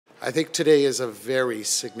I think today is a very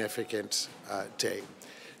significant day.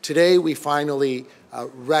 Today, we finally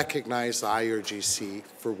recognize the IRGC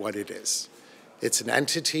for what it is. It's an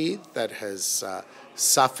entity that has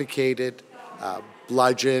suffocated,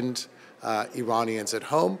 bludgeoned Iranians at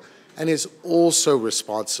home, and is also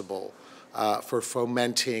responsible for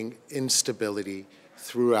fomenting instability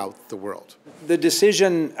throughout the world. The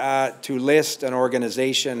decision to list an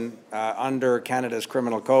organization under Canada's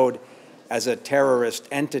Criminal Code as a terrorist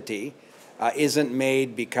entity isn't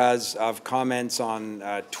made because of comments on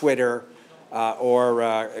Twitter or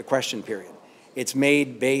a question period. It's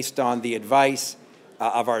made based on the advice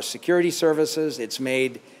of our security services. It's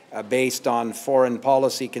made based on foreign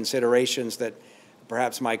policy considerations that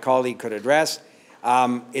perhaps my colleague could address.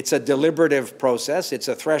 It's a deliberative process. It's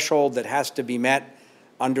a threshold that has to be met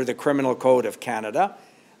under the Criminal Code of Canada.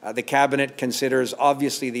 The Cabinet considers,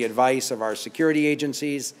 obviously, the advice of our security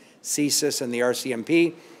agencies, CSIS and the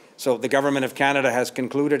RCMP. So the Government of Canada has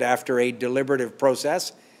concluded, after a deliberative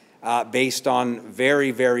process, based on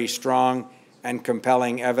very, very strong and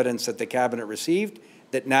compelling evidence that the Cabinet received,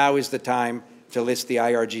 that now is the time to list the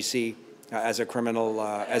IRGC as a criminal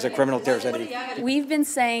terrorist entity. We've been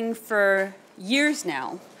saying for years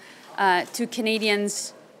now to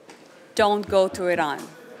Canadians, don't go to Iran.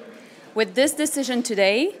 With this decision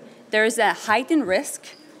today, there is a heightened risk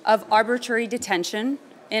of arbitrary detention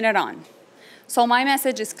in Iran. So my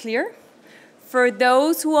message is clear. For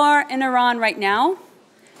those who are in Iran right now,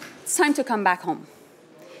 it's time to come back home.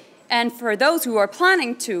 And for those who are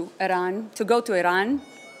planning to go to Iran,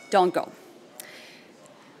 don't go.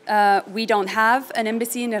 We don't have an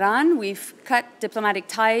embassy in Iran. We've cut diplomatic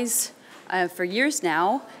ties for years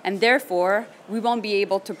now, and therefore we won't be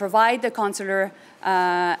able to provide the consular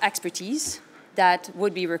expertise that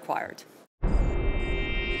would be required.